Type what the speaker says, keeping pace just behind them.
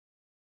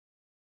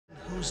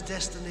whose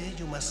destiny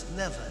you must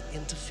never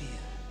interfere,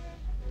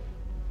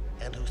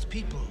 and whose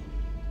people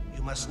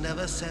you must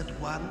never set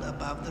one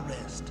above the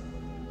rest,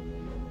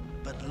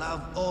 but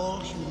love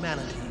all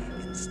humanity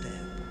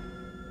instead.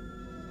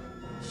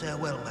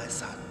 Farewell, my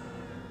son.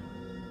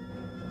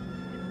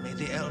 May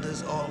the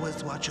elders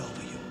always watch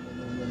over you.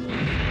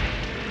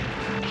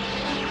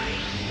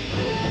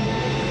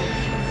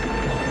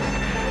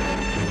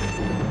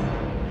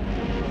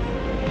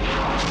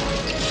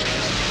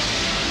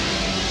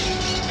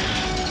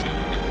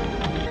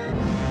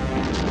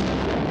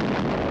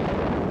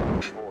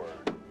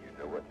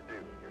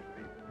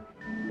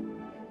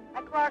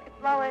 Clark,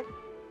 it's Lois.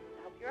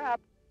 I hope you're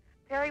up.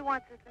 Perry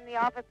wants us in the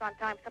office on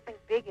time. Something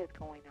big is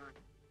going on.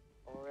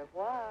 Au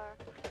revoir.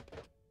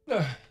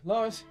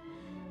 Lois.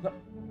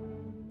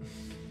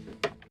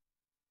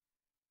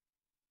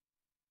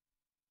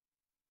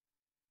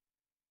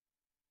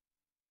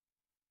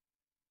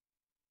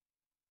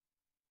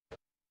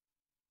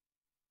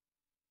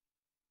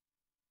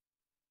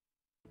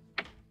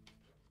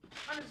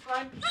 I'm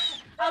fine.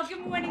 Oh,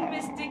 good morning,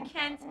 Mr.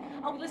 Kent.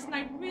 Oh, listen,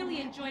 I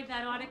really enjoyed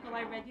that article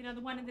I read, you know,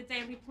 the one in the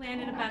Daily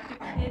Planet about the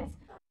kids.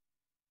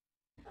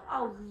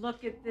 Oh,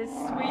 look at this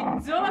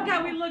sweet dog,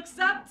 how he looks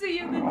up to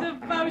you, the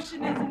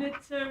devotion, isn't it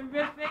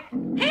terrific?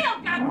 Heel,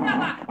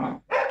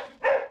 Godzilla!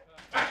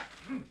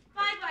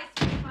 Bye-bye,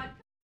 sweetheart.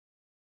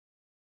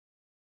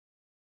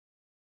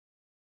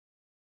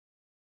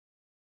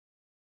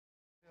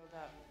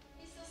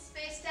 He's so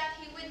spaced out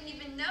he wouldn't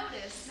even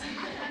notice.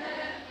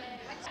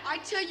 I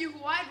tell you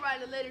who I'd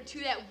write a letter to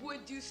that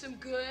would do some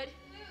good.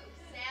 Who,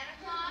 Santa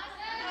Claus?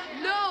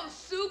 No,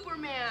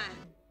 Superman.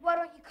 Why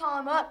don't you call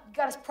him up? You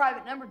got his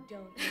private number,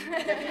 don't you?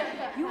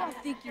 You all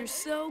think you're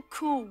so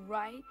cool,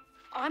 right?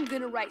 I'm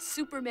gonna write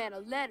Superman a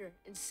letter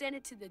and send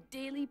it to the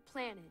Daily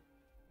Planet.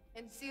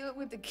 And seal it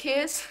with a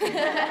kiss?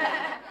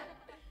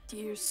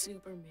 Dear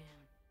Superman.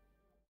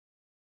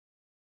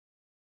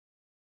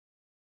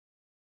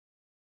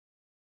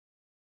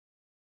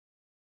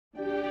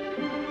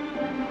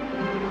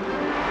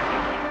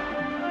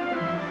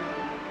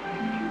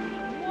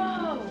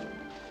 Whoa!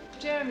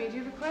 Jeremy, do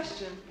you have a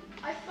question?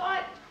 I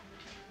thought...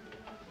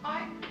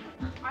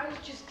 I was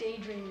just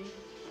daydreaming.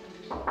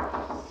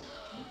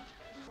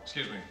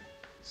 Excuse me.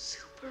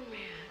 Superman.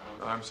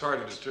 I'm sorry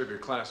to disturb your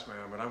class,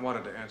 ma'am, but I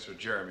wanted to answer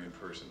Jeremy in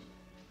person.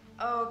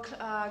 Oh,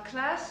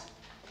 class?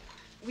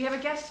 We have a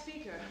guest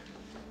speaker.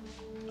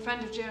 A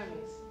friend of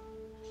Jeremy's.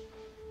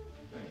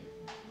 Thank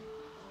you.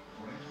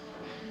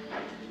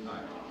 Hi.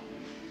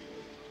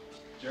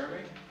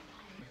 Jeremy?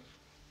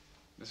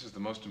 This is the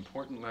most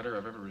important letter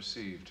I've ever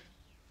received.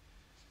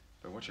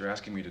 But what you're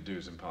asking me to do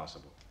is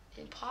impossible.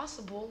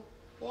 Impossible?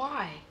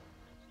 Why?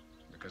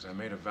 Because I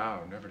made a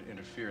vow never to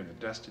interfere in the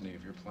destiny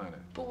of your planet.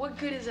 But what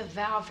good is a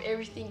vow if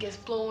everything gets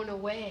blown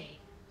away?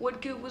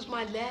 What good was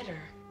my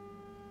letter?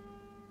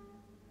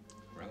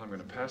 Well, I'm going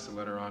to pass the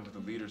letter on to the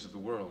leaders of the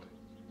world.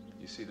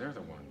 You see, they're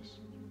the ones,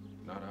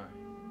 not I,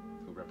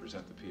 who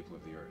represent the people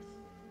of the Earth.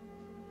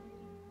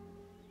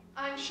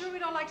 I'm sure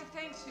we'd all like to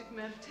thank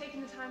Superman for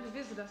taking the time to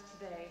visit us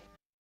today.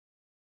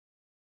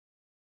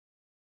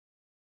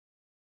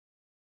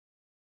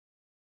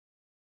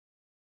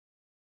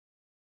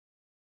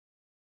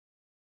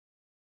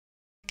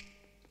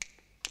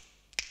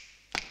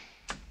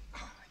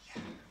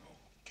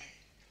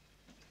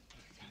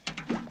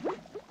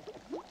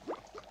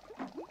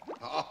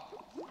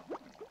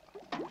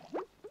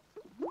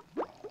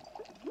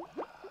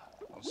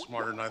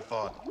 Smarter than I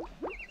thought.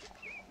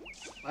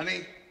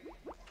 Lenny,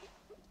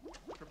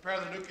 prepare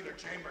the nuclear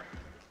chamber.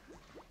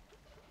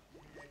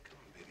 Yeah, come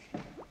on,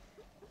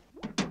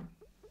 baby.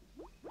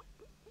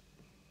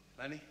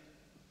 Lenny?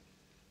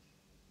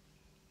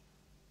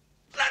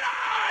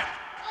 Leonard!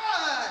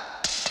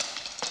 Ah!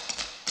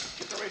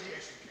 Get the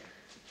radiation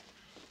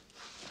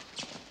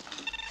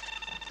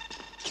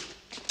kit.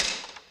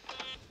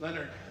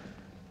 Leonard,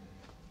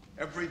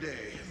 every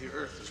day the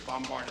Earth is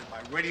bombarded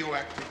by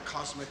radioactive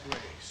cosmic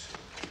rays.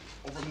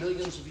 Over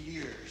millions of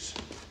years,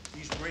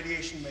 these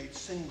radiation-made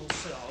single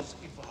cells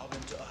evolve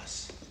into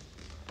us.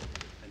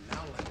 And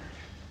now,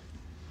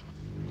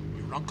 Leonard,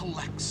 your Uncle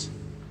Lex,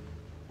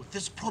 with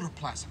this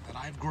protoplasm that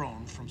I've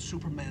grown from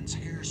Superman's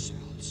hair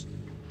cells,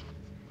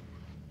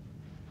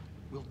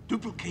 will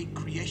duplicate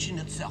creation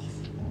itself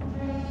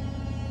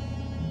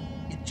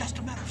in just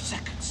a matter of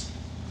seconds.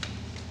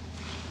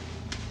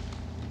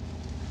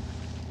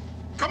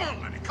 Come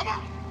on, Lenny, come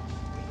on!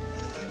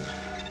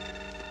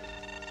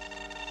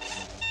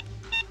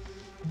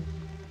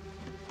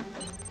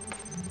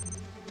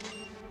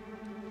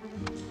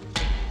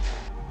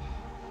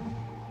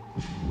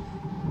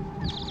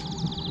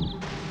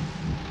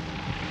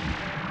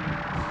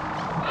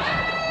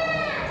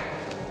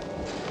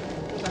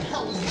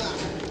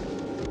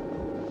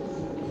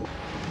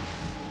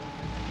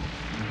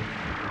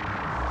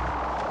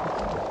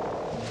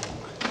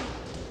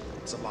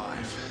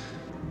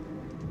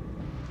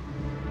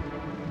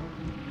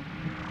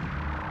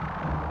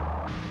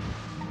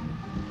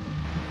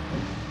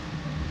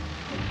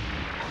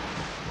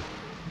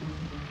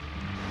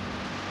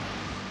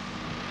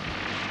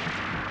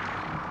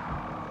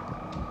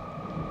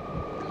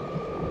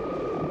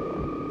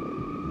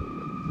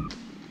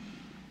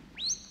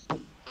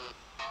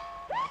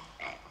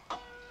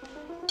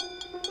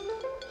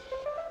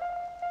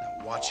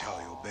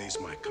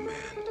 obeys my command.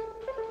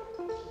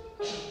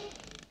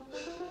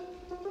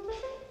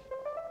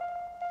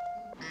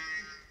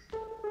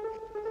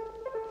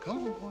 Come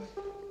on, boy.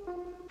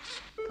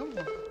 Come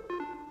on.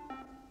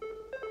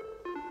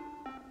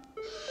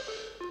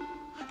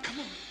 Come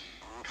on.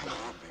 Come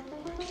on, big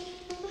boy.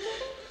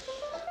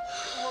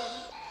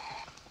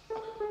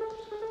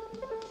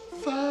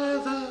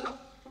 Father.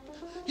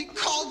 He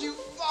called you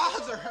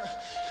father.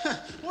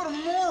 What a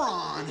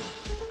moron.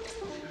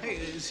 Hey,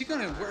 is he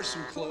gonna wear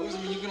some clothes? I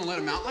mean, you gonna let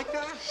him out like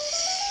that?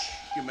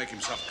 You make him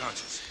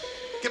self-conscious.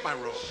 Get my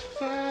robe.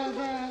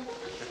 Father.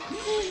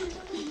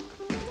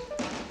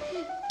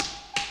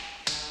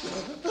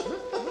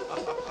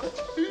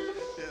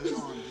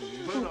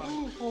 Put it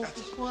on.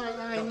 What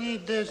I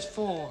need this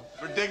for?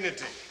 For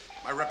dignity.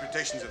 My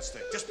reputation's at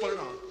stake. Just put it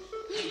on.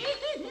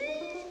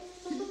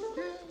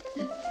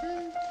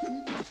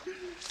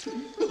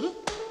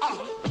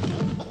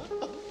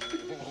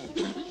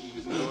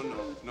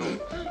 No.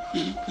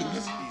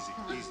 Easy.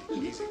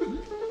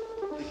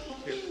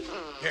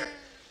 Here.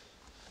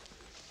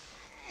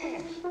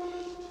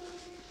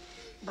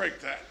 Break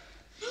that.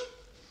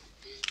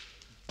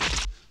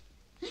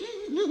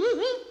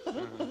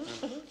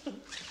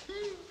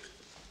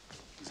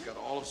 He's got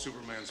all of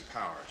Superman's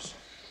powers,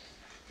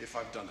 if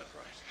I've done it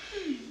right.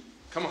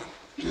 Come on.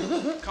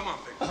 Come on,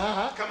 big boy.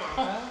 Come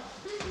on.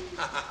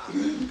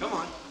 Come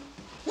on.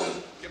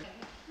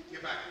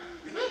 Get back.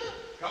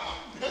 Come on.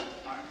 All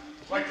right.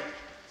 Right there.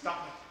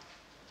 Stop it.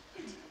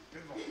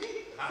 Good boy.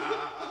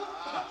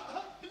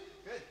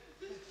 Good.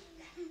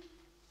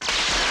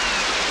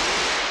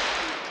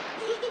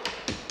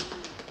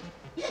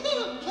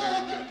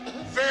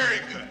 Very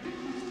good.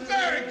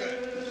 Very good.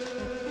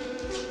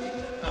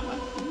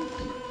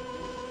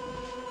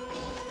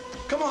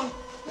 Come on.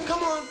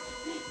 Come on.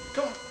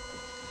 Come on.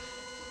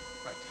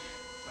 Right.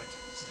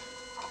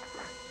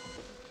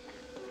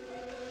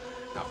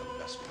 Now for the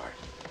best part.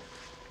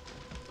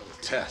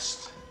 Little test.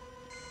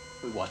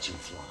 We watch him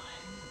fly.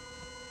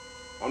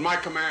 On my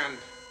command,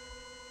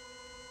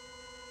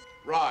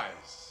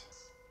 rise.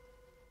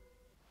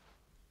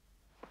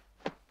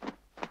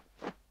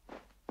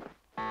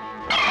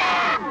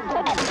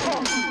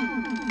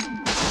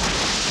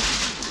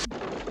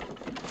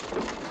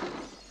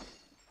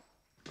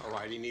 All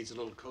right, he needs a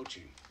little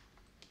coaching.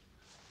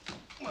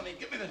 Lenny,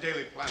 give me the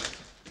Daily Planet.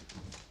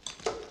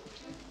 I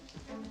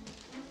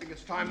think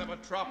it's time that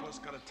Metropolis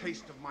got a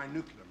taste of my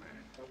nuclear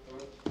man. I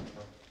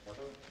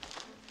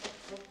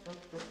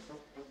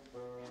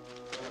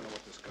don't know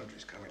what this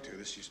country's coming to.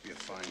 This used to be a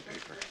fine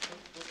paper.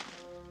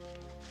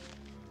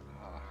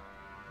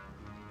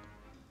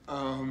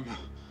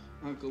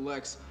 Uncle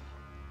Lex,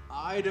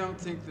 I don't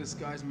think this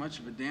guy's much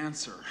of a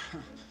dancer.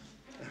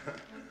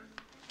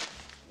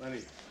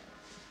 Lenny,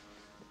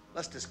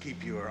 let's just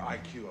keep your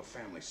IQ a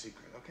family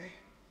secret, okay?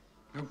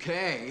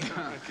 Okay.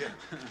 Okay.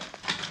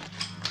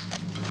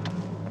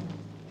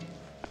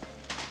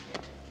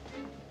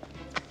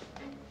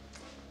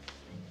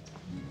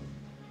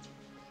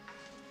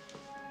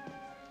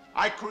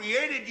 I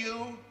created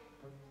you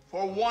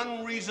for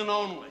one reason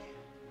only.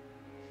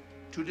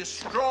 To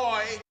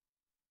destroy...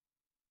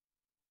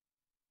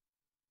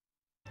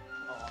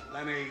 Oh,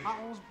 Lenny. I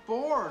was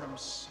bored. I'm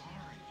sorry.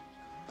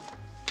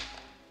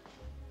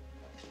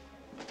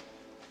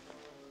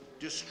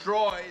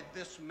 Destroy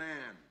this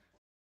man.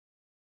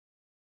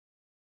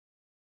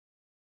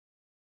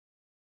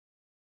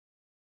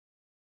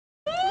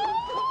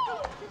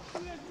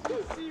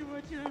 Let's see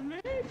what you're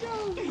made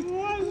of.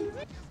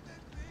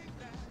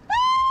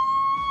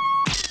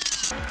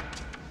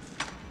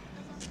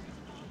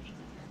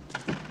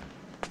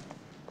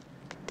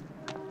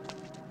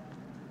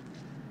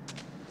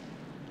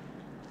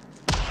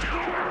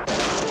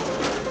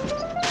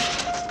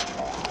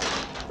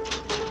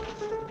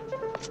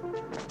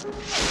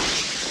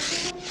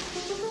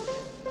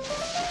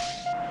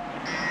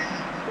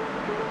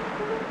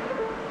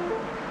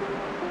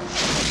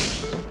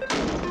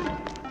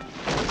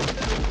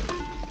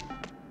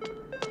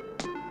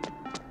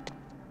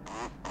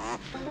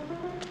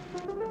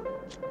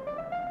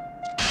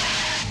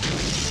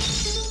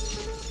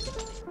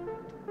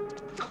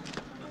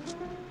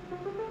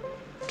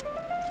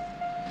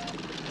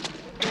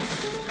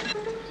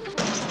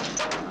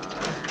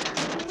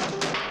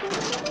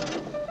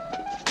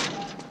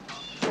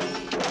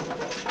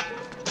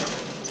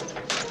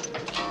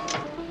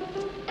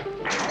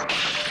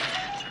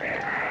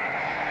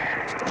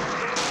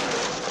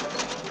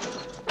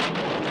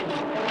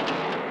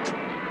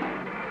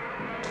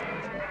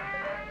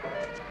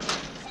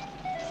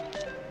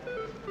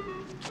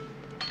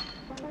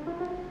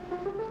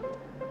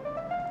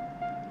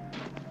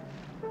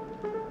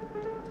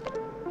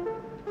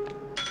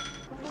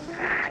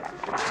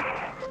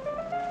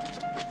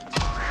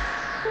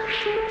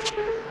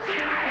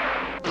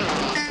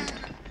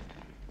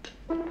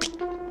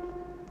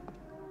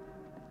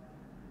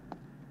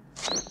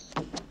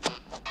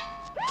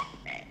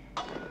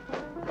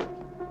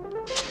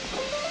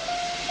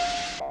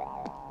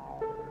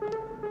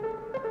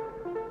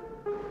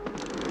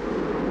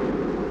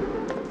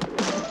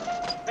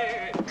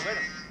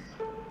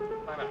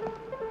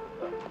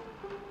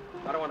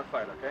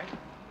 fight, okay?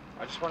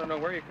 I just want to know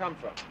where you come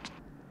from.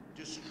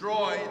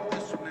 Destroy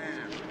this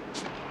man.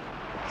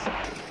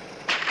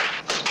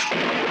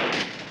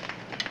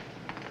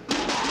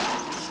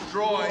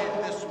 Destroy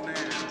this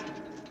man.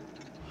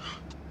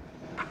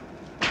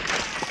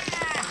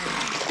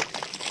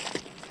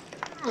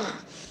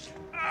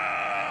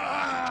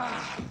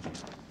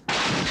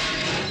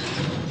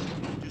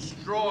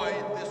 Destroy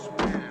this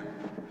man.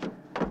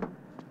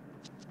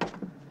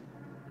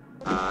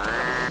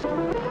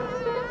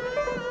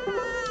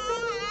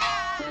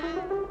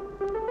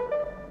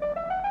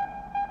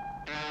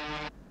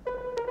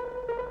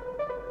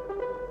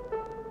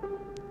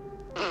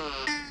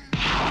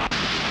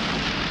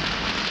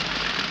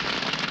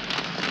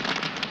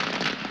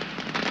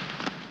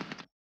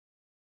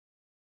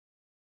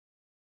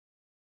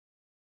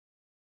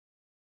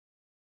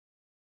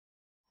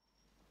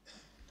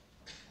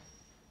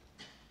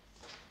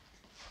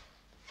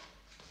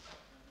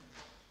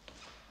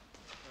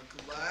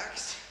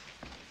 Relax.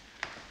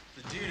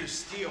 The dude who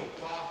steel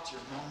balked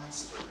your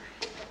moments through.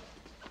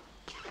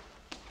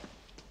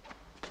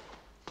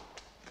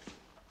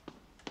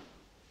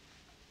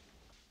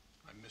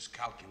 I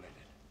miscalculated.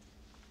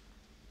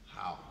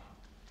 How?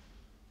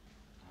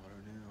 I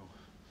don't know.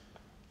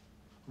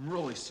 I'm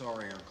really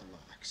sorry, Uncle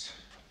Lex.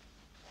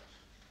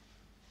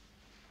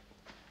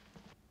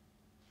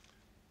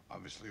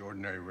 Obviously,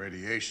 ordinary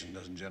radiation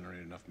doesn't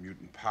generate enough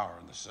mutant power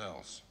in the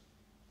cells.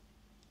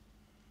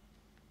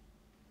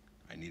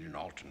 I need an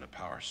alternate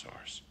power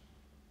source.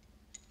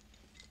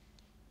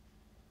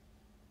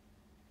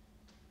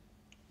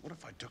 What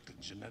if I took the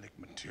genetic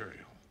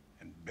material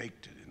and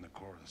baked it in the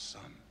core of the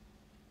sun?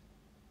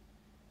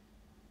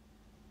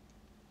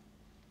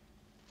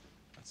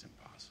 That's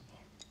impossible.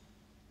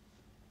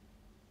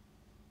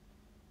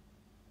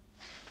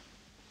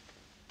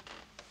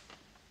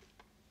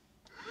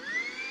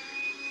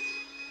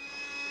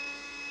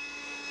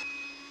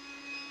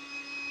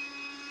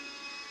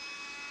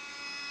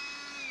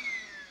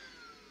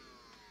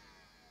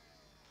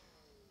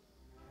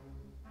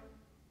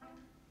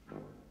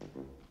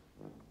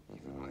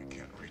 Even when I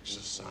can't reach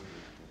the sun.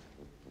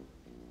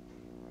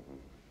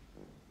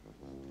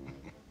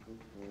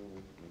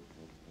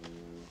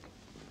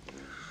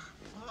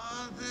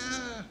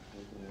 Father!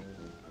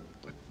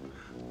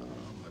 Oh,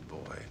 my boy,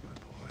 my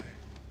boy.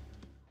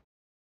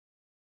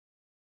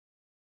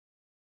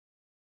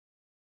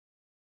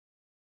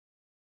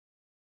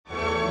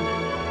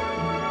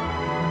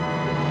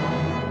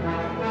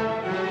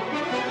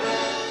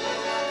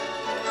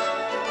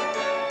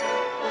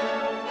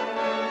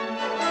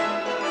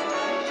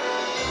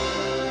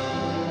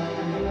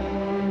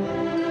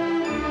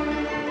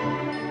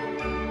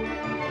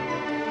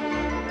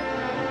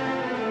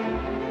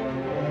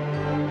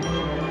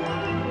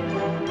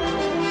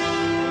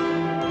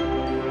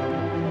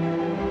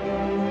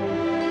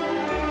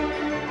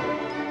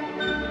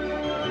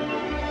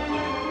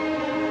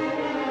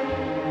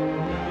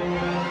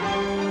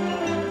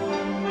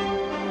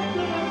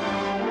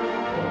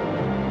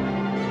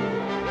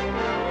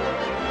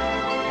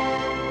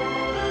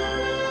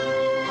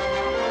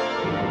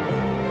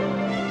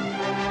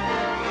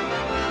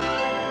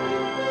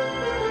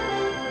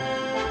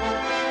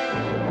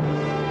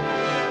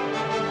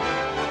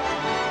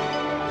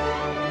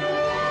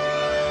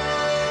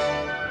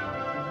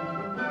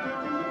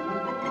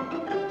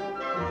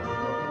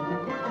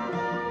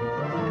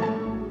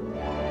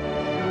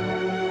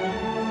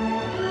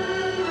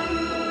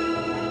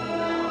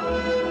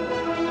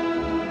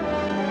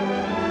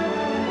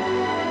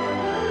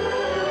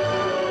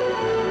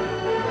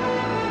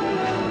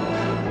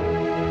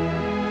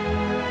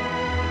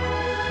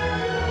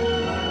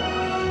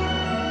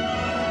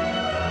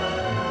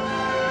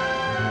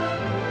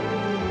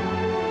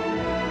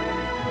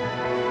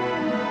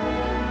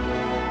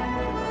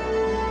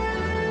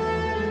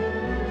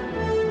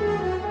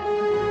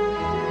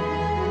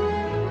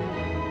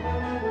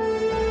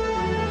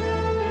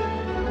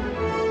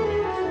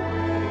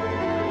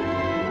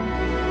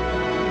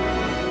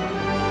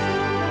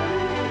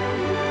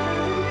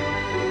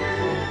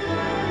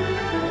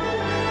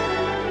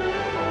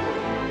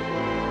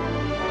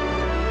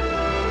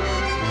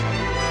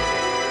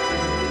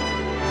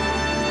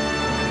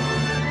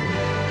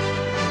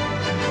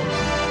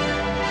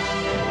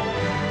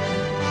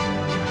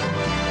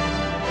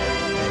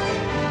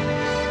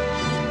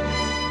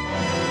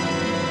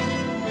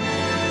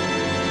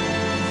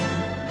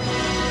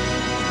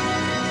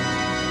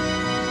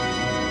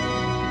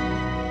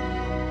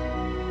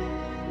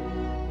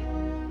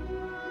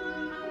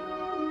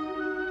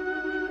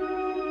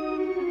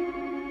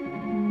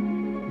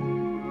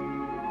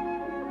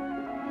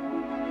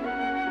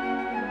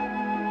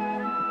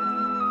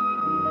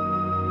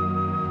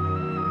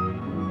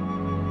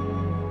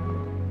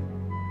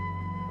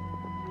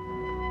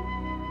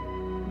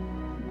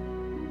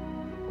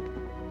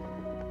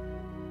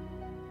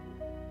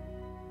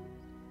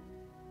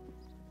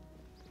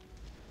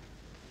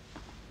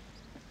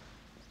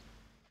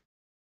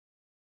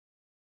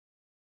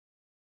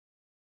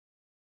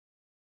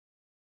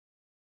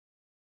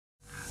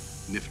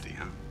 Nifty,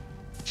 huh?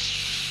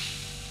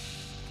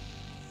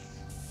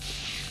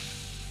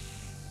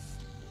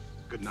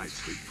 Good night,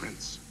 sweet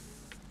prince.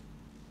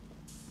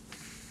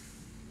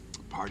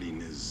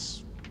 Parting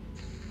is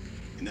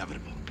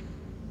inevitable.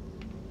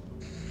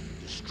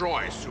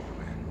 Destroy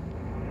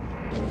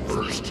Superman.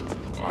 First,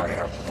 I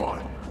have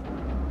fun.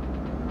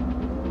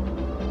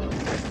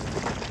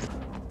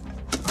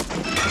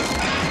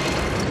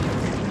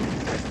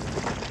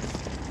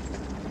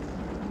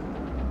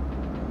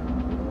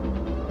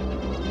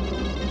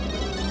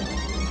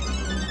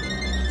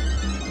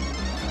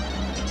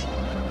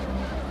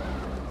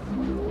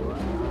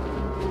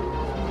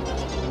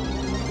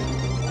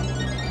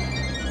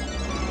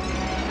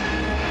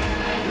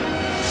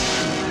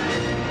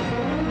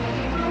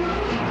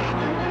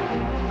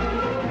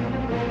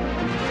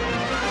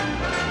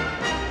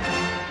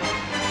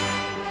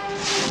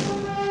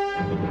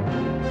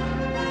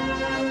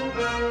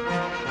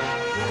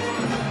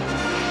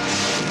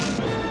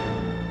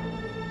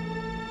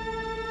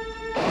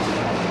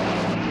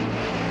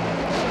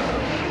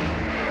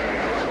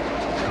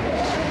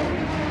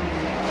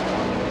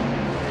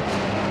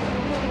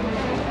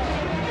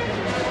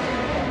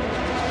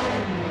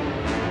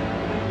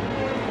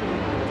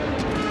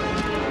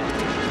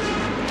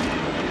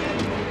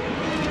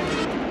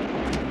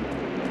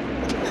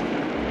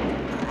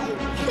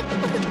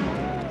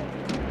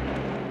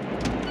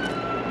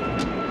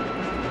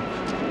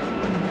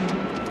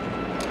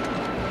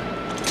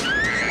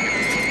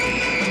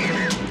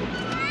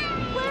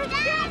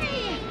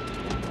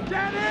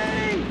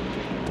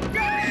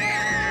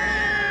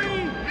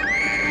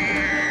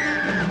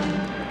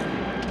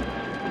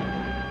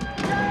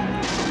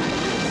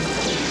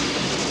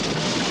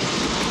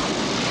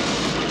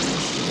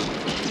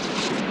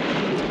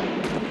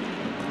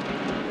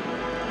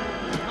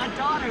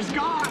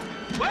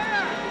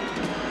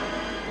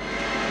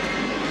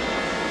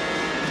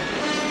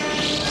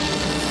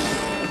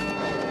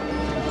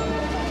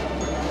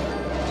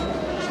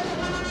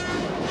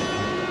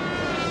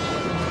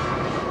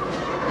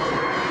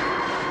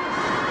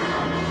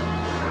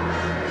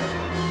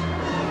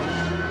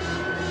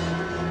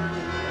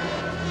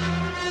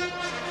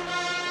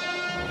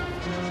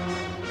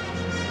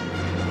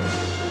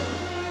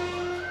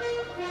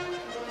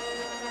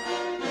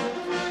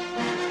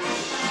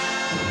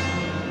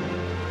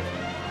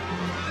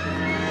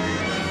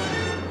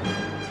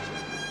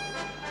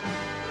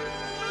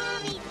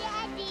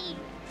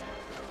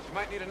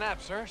 Need a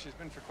nap, sir. She's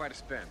been for quite a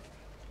spin.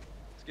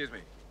 Excuse me.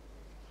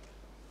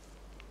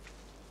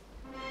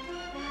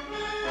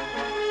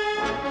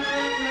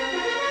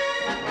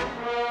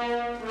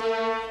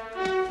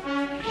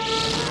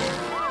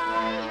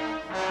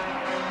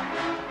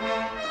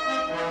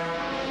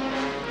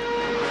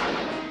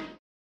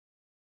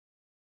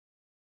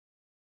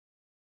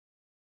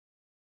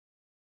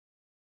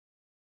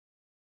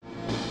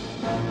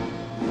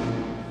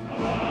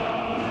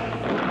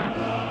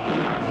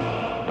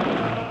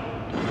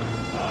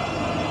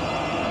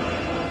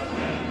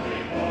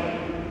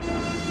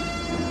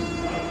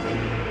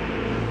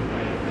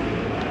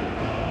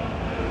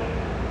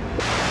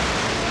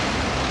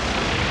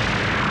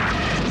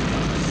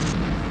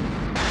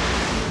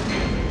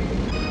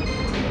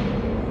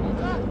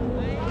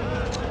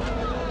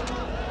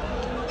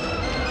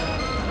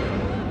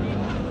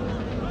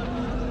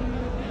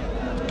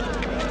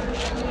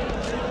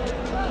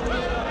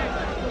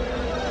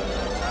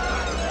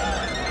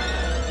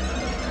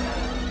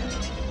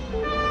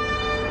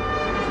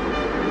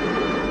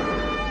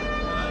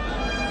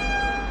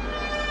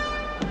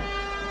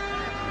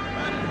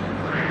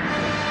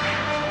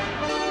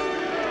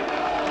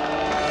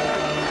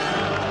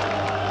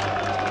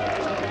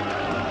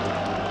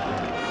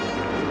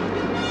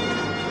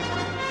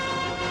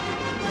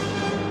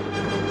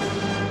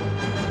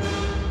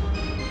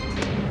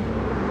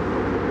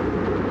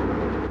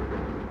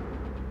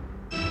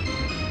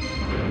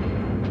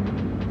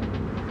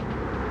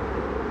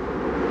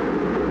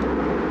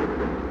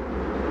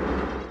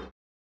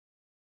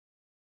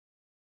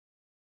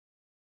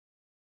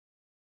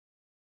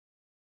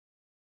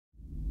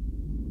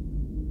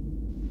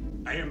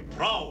 I am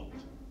proud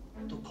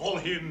to call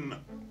him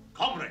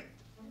comrade.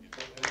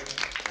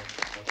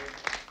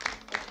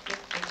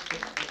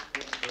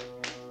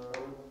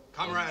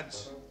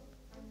 Comrades,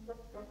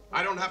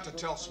 I don't have to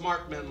tell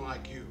smart men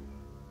like you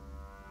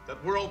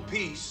that world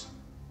peace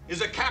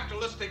is a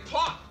capitalistic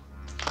plot.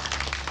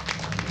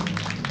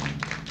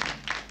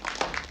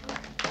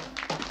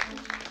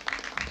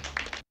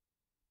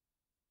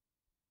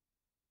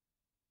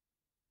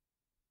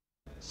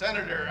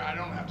 Senator, I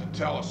don't have to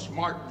tell a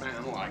smart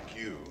man like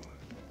you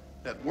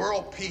that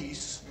world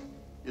peace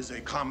is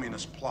a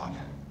communist plot.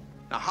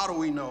 Now, how do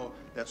we know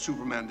that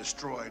Superman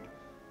destroyed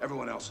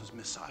everyone else's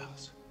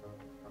missiles?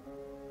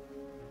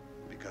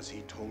 Because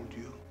he told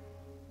you?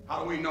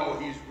 How do we know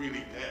he's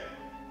really dead?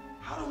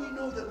 How do we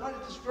know that right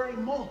at this very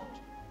moment,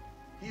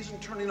 he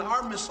isn't turning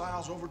our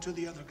missiles over to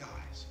the other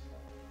guys?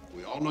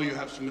 We all know you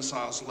have some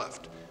missiles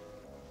left,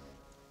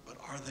 but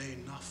are they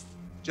enough?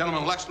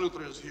 Gentlemen, Lex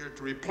Luthor is here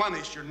to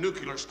replenish your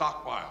nuclear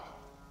stockpile.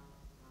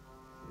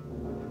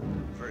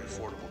 Very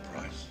affordable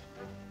price.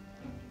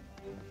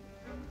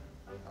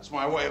 That's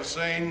my way of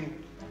saying,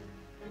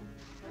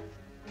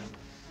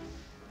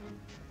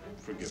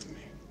 forgive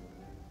me.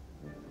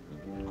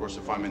 Of course,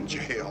 if I'm in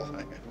jail,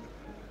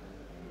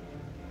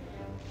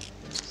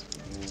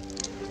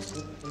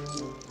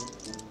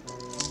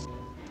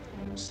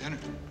 Senator,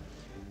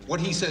 what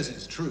he says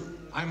is true.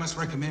 I must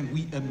recommend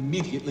we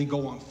immediately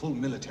go on full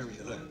military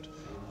alert.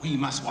 We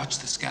must watch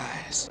the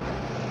skies.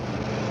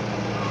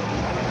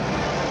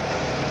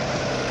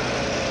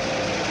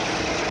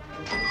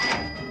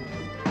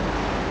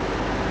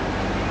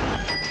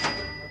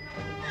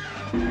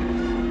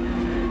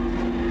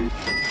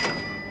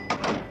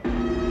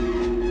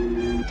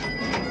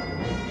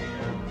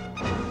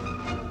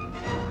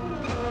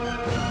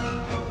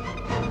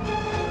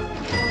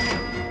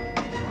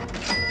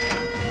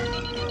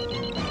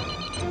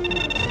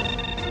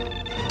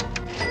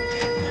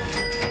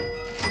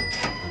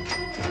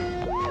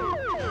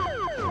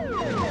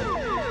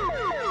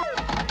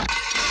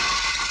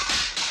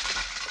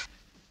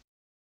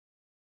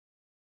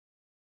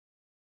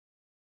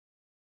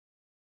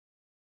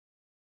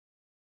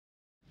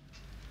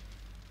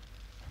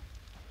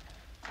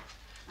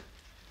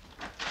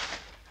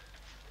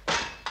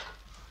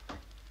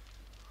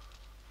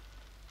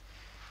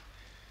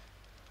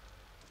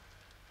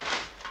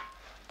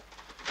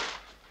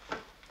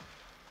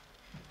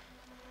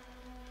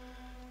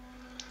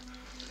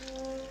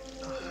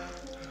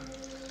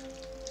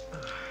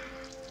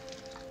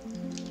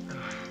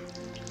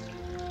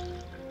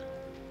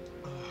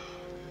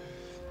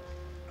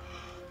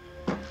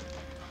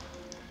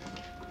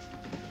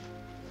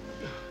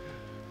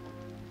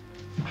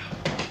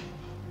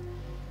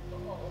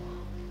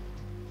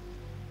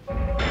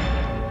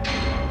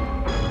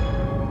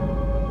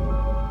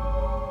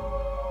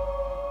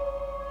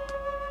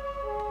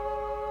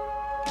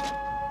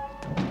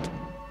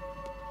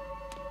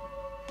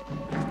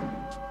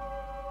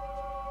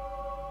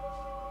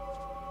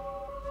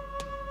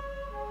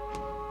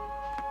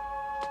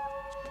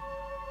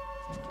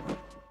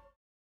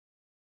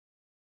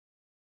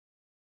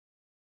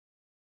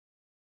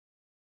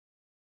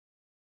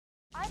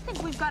 I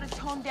think we've got to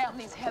tone down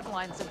these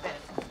headlines a bit.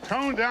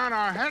 Tone down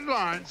our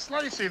headlines?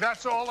 Lacey,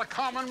 that's all the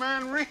common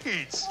man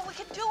reads. Well, we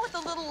could do with a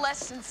little less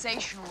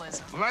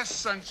sensationalism. Less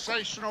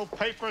sensational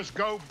papers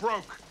go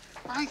broke.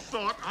 I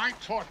thought I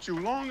taught you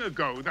long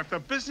ago that the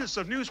business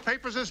of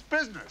newspapers is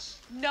business.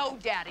 No,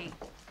 Daddy.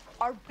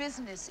 Our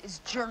business is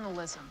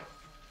journalism.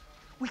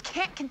 We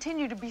can't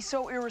continue to be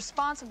so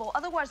irresponsible.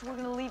 Otherwise, we're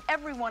going to lead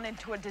everyone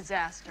into a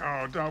disaster.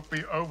 Oh, don't be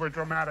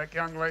overdramatic,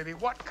 young lady.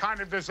 What kind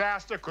of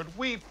disaster could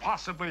we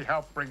possibly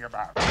help bring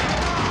about?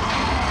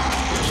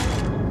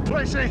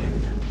 Lacey!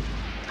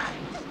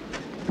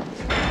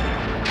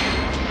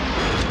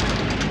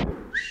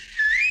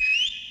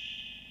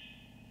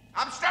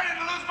 I'm starting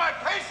to lose my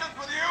patience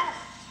with you.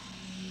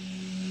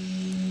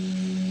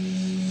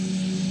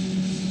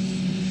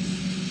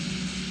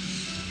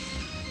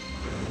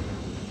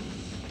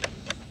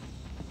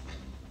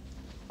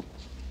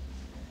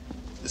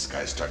 This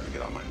guy's starting to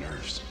get on my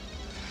nerves.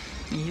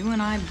 You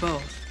and I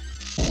both.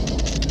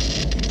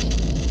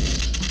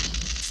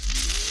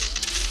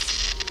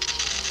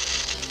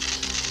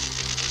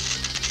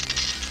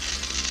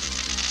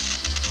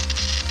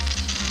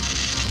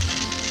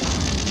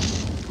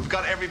 We've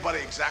got everybody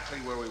exactly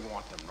where we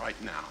want them right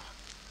now.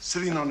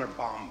 Sitting on their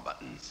bomb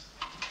buttons.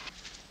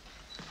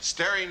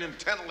 Staring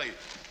intently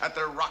at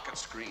their rocket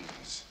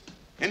screens.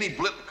 Any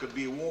blip could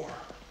be a war.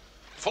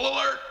 Full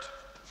alert!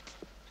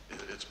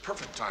 It's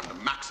perfect time to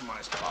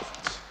maximize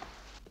profits.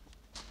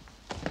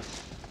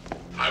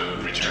 I will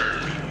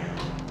return.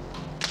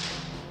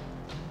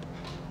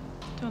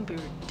 Don't be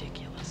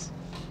ridiculous.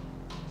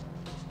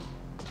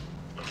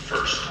 But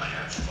first, I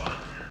have fun.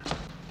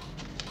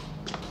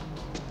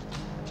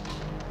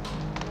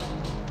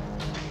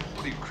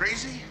 What are you,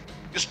 crazy?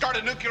 You start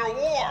a nuclear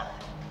war.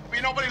 There'll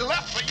be nobody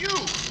left but you.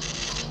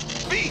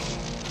 Me.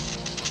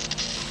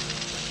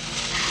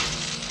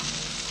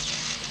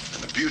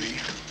 And the beauty.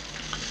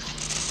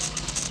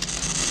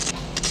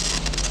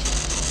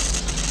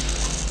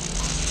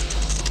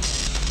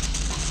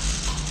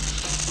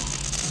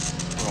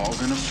 We're all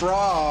gonna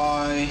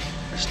fry.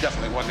 This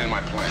definitely wasn't in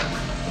my plan.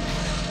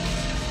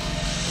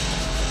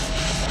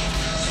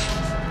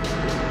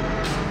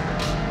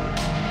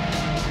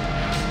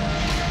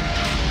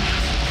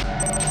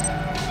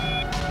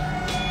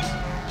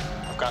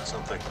 I've got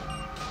something.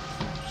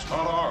 It's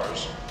not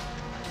ours.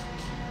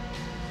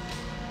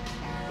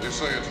 They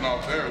say it's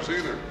not theirs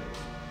either.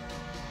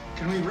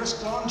 Can we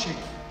risk launching?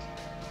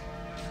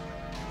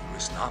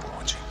 Risk not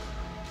launching.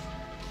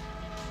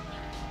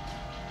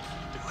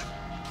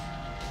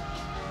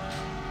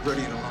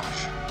 Ready to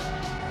launch.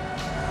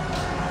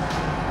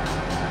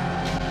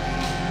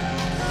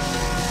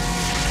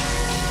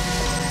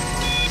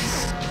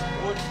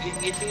 But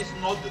it is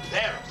not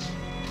theirs.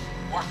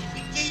 What if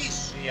it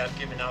is? We are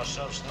giving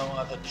ourselves no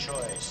other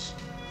choice.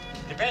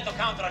 Prepare to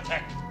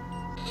counterattack.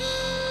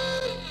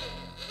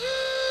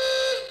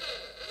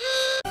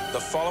 The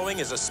following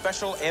is a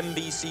special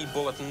NBC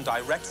bulletin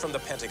direct from the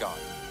Pentagon.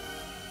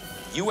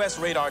 U.S.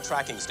 radar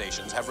tracking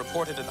stations have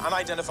reported an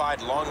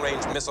unidentified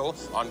long-range missile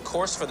on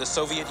course for the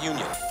Soviet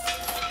Union.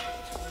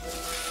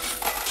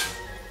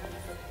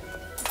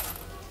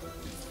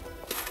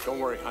 Don't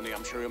worry, honey.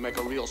 I'm sure he'll make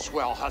a real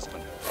swell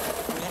husband.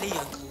 Ready,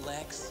 Uncle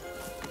Lex?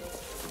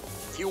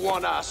 If you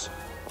want us,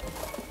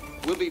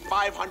 we'll be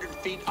 500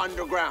 feet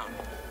underground,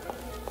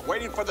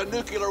 waiting for the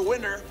nuclear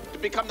winter to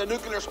become the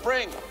nuclear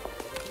spring.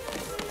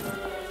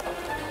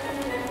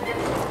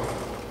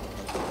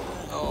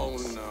 Oh,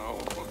 no.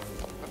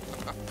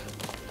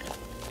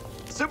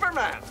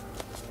 Superman!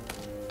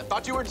 I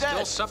thought you were dead.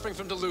 Still suffering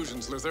from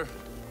delusions, Luther.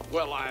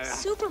 Well,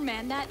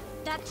 Superman, that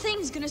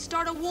thing's gonna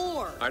start a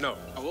war. I know.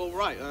 Well,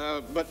 right,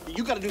 but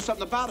you gotta do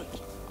something about it.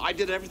 I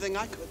did everything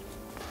I could.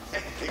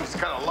 He was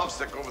kind of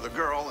lovesick over the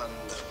girl, and...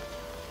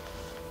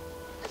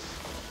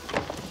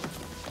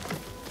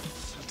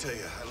 I'll tell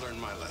you, I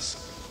learned my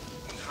lesson.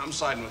 I'm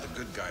siding with the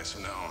good guys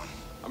from now on.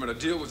 I'm gonna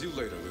deal with you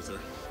later, Luther.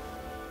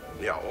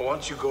 Yeah, well, why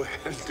don't you go ahead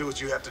and do what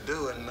you have to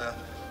do, and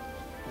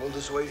we'll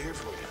just wait here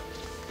for you.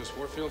 Miss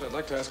Warfield, I'd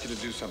like to ask you to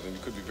do something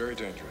that could be very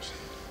dangerous.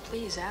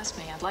 Please ask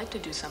me. I'd like to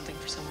do something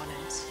for someone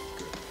else.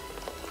 Good.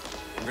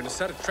 I'm gonna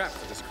set a trap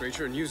for this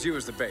creature and use you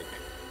as the bait.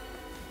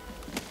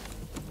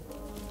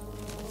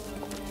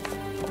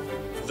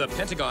 The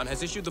Pentagon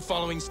has issued the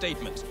following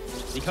statement.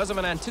 Because of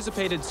an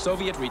anticipated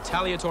Soviet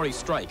retaliatory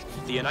strike,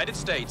 the United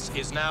States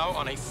is now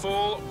on a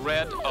full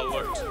red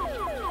alert.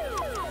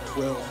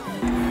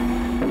 12.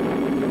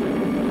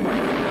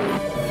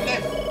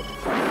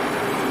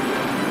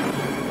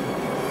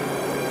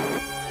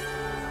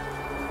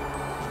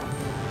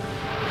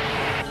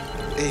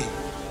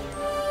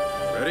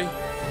 Ready?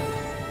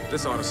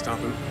 This ought to stop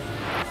him.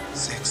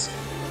 6.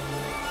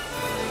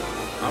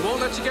 I won't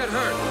let you get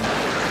hurt.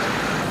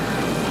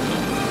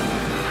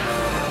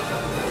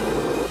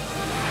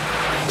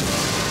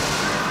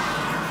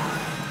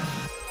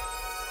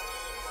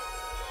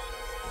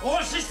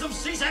 All systems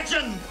cease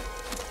action!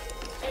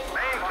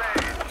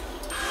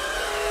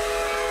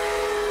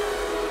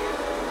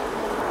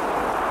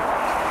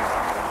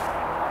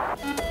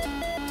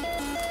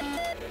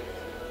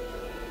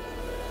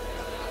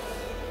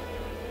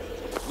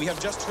 We have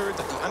just heard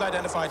that the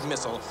unidentified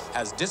missile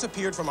has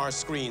disappeared from our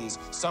screens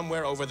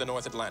somewhere over the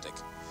North Atlantic.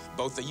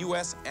 Both the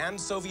U.S. and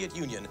Soviet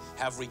Union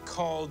have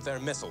recalled their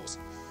missiles.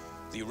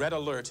 The red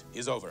alert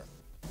is over.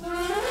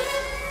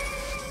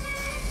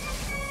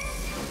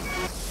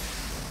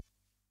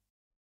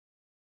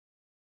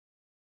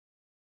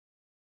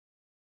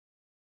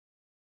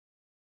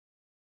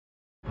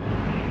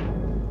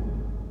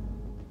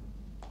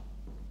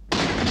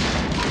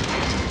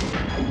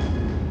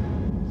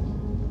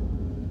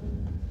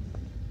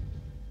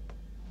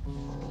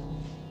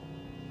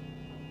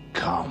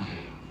 Come,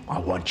 I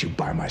want you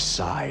by my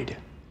side.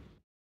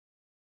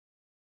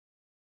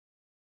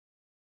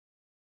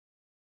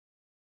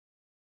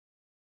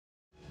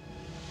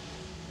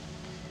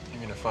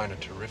 You're gonna find a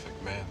terrific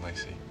man,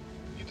 Lacey.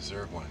 You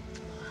deserve one.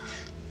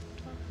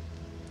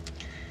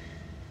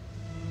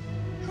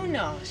 Who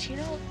knows? You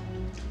know,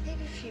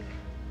 maybe if you'd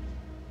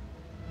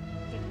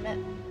met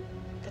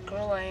the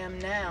girl I am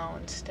now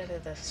instead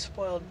of the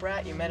spoiled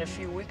brat you met a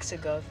few weeks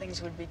ago,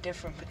 things would be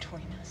different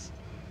between us.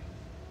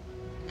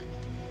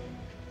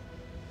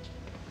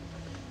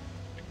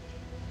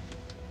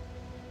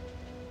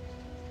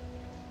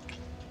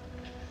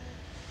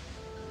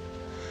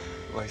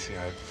 Lacey,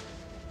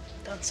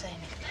 Don't say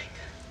anything.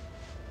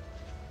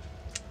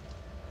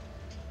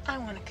 I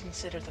want to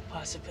consider the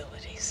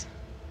possibilities.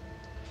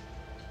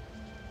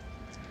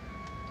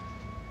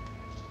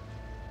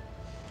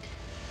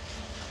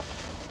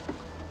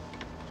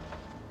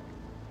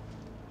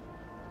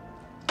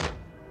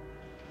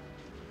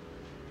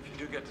 if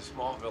you do get to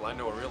Smallville, I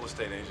know a real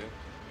estate agent.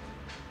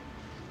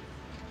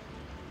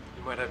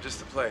 You might have just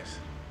the place.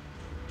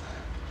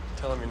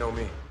 Tell him you know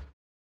me.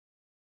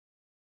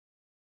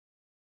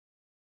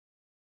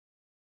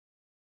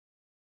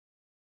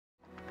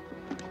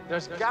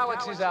 There's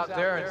galaxies out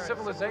there and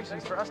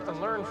civilizations for us to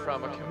learn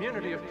from, a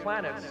community of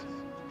planets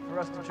for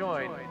us to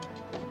join.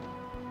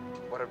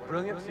 What a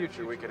brilliant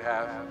future we could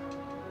have.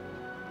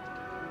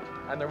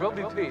 And there will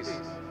be peace.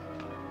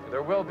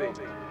 There will be.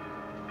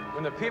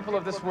 When the people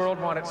of this world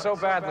want it so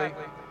badly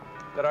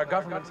that our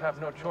governments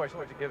have no choice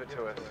but to give it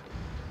to us.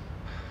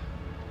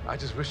 I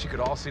just wish you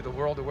could all see the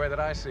world the way that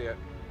I see it.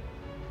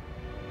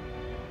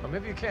 Or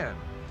maybe you can.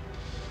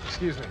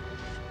 Excuse me.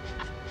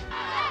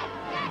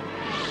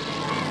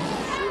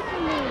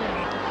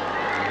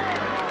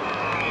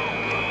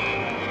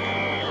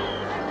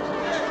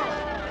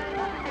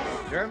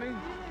 Jeremy,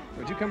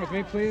 would you come with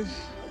me, please?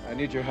 I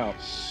need your help.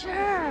 Sure.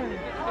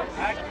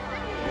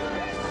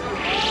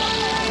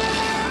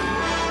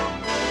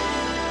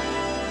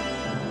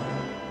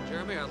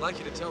 Jeremy, I'd like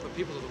you to tell the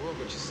people of the world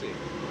what you see.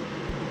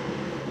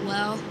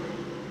 Well,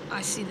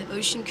 I see the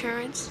ocean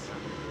currents,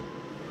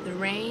 the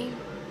rain,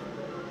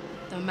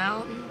 the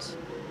mountains,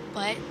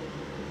 but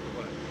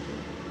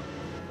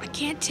I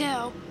can't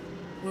tell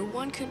where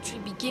one country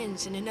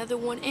begins and another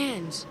one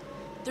ends.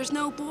 There's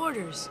no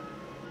borders.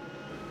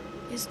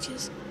 It's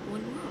just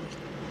one world.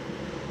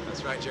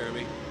 That's right,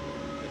 Jeremy.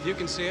 If you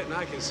can see it and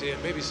I can see it,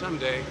 maybe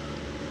someday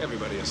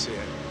everybody will see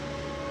it.